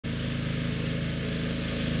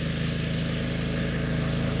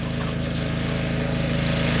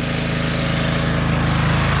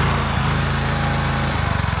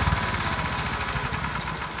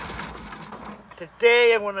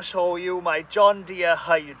Today I'm going to show you my John Deere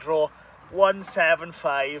Hydro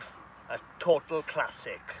 175, a total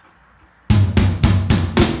classic.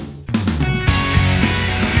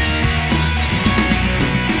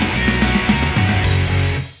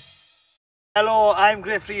 Hello, I'm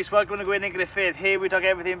Griff Rees, welcome to Gwyn and Griffith. Here we talk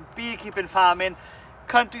everything beekeeping, farming,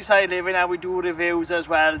 countryside living, and we do reviews as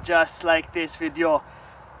well, just like this video.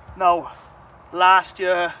 Now, last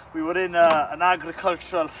year we were in an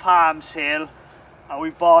agricultural farm sale and we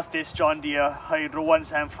bought this John Deere Hydro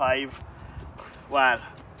 175. Well,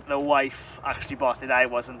 the wife actually bought it, I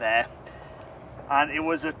wasn't there. And it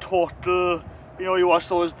was a total, you know, you watch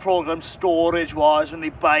those programs, Storage Wars, when they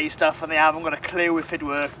buy stuff and they haven't got a clue if it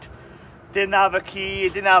worked. Didn't have a key,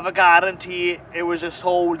 didn't have a guarantee, it was just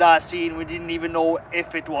sold as seen, we didn't even know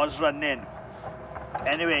if it was running.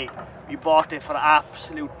 Anyway, we bought it for an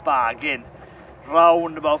absolute bargain.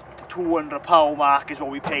 Round about the £200 mark is what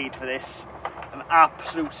we paid for this. An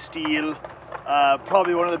absolute steal.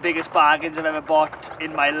 Probably one of the biggest bargains I've ever bought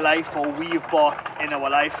in my life, or we've bought in our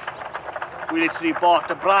life. We literally bought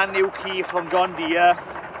a brand new key from John Deere.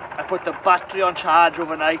 I put the battery on charge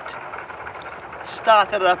overnight,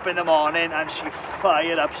 started her up in the morning, and she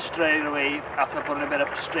fired up straight away after putting a bit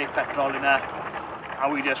of straight petrol in her,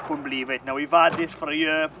 and we just couldn't believe it. Now, we've had this for a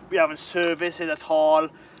year, we haven't serviced it at all.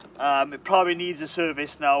 It probably needs a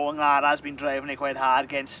service now. Angharad's been driving it quite hard,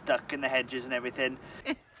 getting stuck in the hedges and everything.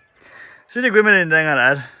 Sut yw'r gwymyn yn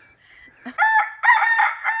Angharad?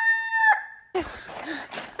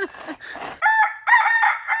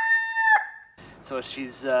 So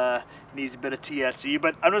she's needs a bit of TLC,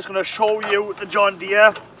 but I'm just going to show you the John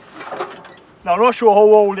Deere. Now, I'm not sure how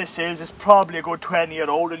old this is. It's probably a good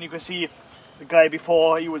 20-year-old, and you can see the guy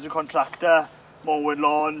before, he was a contractor, mowing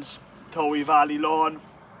lawns, Towie Valley lawn.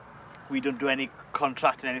 We don't do any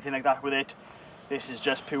contracting, anything like that with it. This is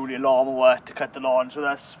just purely a lawnmower to cut the lawns with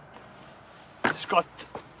us.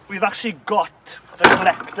 We've actually got the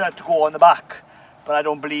collector to go on the back, but I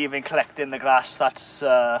don't believe in collecting the grass. That's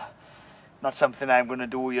not something I'm going to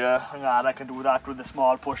do here. I can do that with the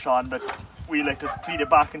small push on, but we like to feed it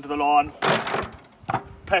back into the lawn.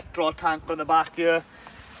 Petrol tank on the back here.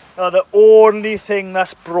 Now, the only thing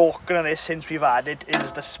that's broken in this since we've had it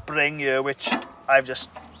is the spring here, which I've just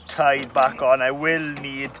tied back on. I will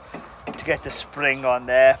need to get the spring on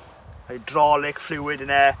there. Hydraulic fluid in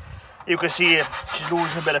there. You can see she's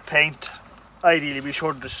losing a bit of paint. Ideally, we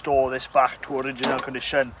should restore this back to original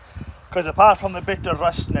condition, because apart from the bit of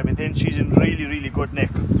rust and everything, she's in really good nick.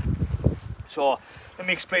 So let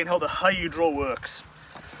me explain how the hydro works.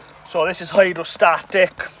 So this is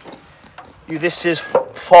hydrostatic. This is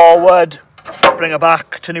forward, bring her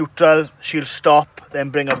back to neutral, she'll stop, then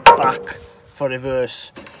bring her back for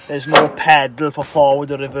reverse. There's no pedal for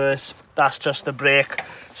forward or reverse, that's just the brake.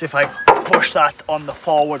 So if I push that on the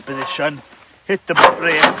forward position, hit the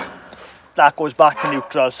brake, that goes back to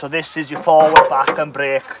neutral. So this is your forward, back and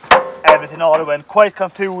brake, everything all in. Quite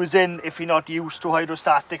confusing if you're not used to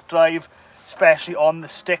hydrostatic drive, especially on the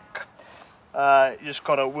stick. You just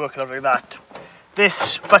got to work it out like that.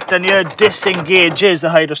 This button here disengages the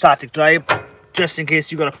hydrostatic drive, just in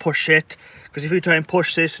case you got to push it, because if you try and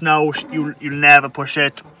push this now, you'll never push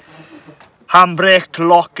it. Handbrake to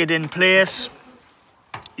lock it in place.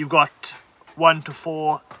 You've got 1 to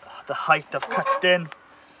 4, the height of cutting.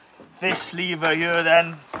 This lever here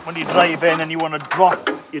then, when you drive in and you want to drop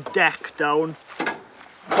your deck down,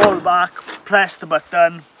 pull back, press the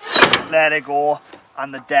button, let it go,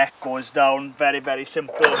 and the deck goes down. Very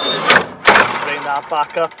simple. Bring that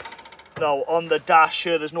back up. Now, on the dash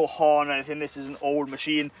here, there's no horn or anything. This is an old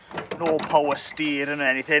machine, no power steering or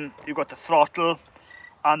anything. You've got the throttle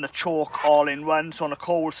and the choke all in one. So on a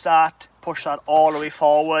cold start, push that all the way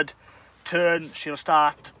forward, turn, she'll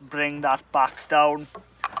start, bring that back down.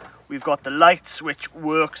 We've got the lights, which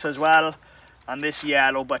works as well, and this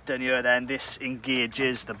yellow button here then, this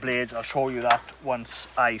engages the blades. I'll show you that once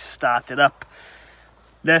I start it up.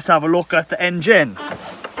 Let's have a look at the engine.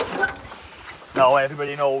 Now,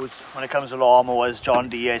 everybody knows when it comes to lawnmowers, John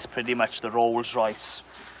Deere is pretty much the Rolls Royce.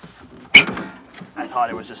 I thought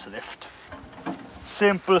it was just a lift.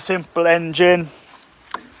 Simple engine.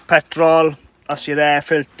 Petrol, that's your air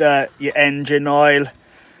filter, your engine oil,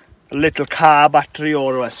 a little car battery,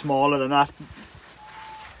 or smaller than that.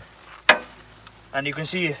 And you can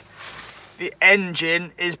see the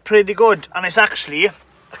engine is pretty good, and it's actually a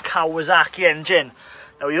Kawasaki engine.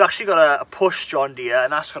 Now, we've actually got a push John Deere,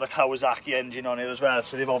 and that's got a Kawasaki engine on it as well,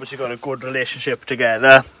 so they've obviously got a good relationship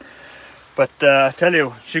together. But I tell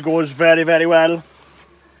you, she goes very well.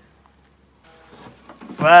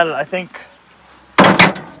 Well, I think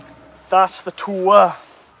that's the tour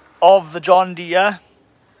of the John Deere.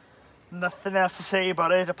 Nothing else to say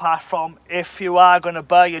about it apart from if you are going to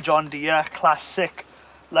buy a John Deere classic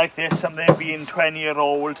like this, something being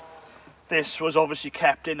 20-year-old, this was obviously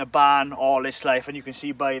kept in a barn all its life, and you can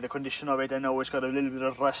see by the condition of it, I know it's got a little bit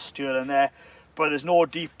of rust here and there, but there's no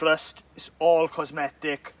deep rust, it's all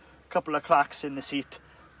cosmetic, a couple of cracks in the seat,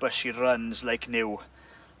 but she runs like new.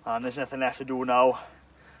 And there's nothing left to do now.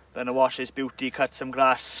 Then I wash this beauty, cut some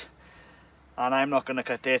grass, and I'm not going to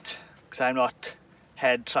cut it because I'm not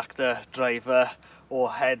head tractor driver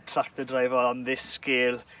or head tractor driver on this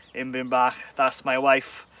scale in Bimbach. That's my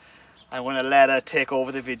wife. I'm going to let her take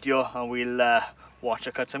over the video and we'll watch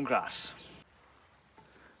her cut some grass.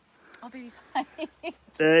 I'll be fine.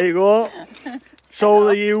 There you go. Show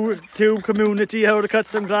the YouTube community how to cut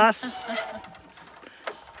some grass.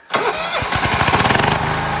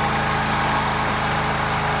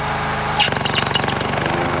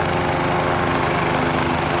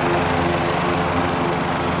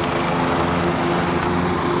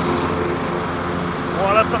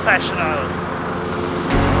 What a professional.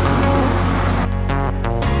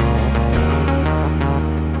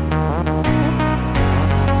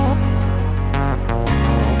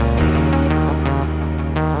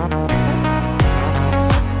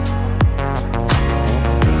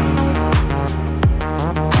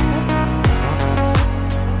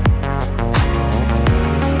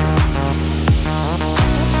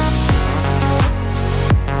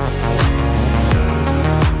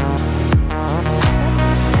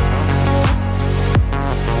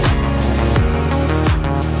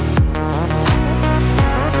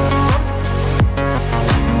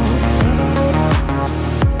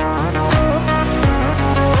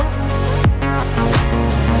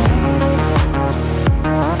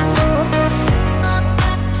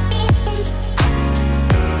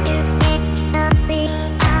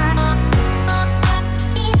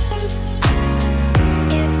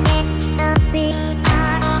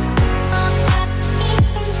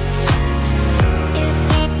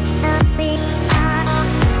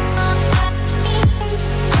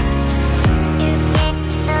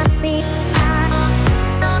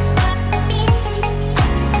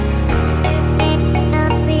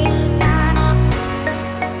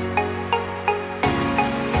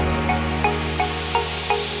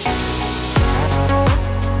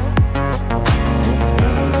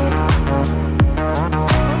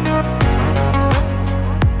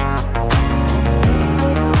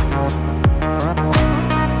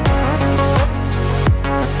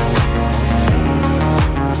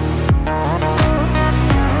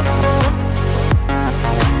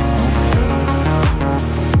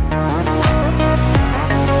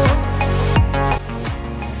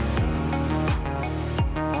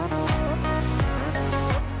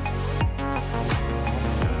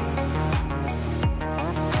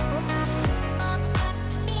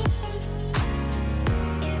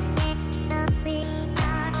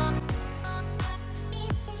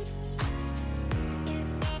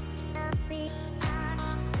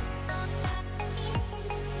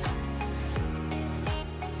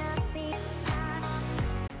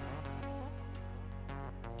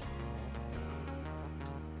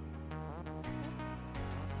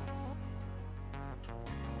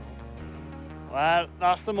 Well,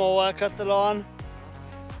 that's the mower, cut the lawn.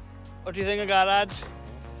 What do you think, Angharad?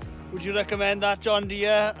 Would you recommend that John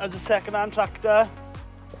Deere as a second-hand tractor?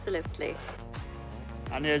 Absolutely.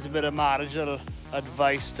 And here's a bit of marital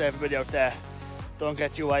advice to everybody out there. Don't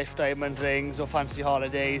get your wife diamond rings or fancy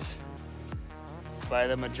holidays. Buy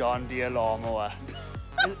them a John Deere lawnmower.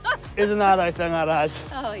 Isn't that right, Angharad?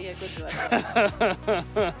 Oh yeah, good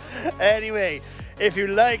one. Anyway, if you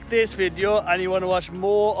like this video and you want to watch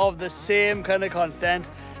more of the same kind of content,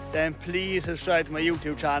 then please subscribe to my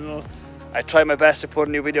YouTube channel. I try my best to put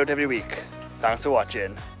a new video out every week. Thanks for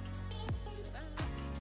watching.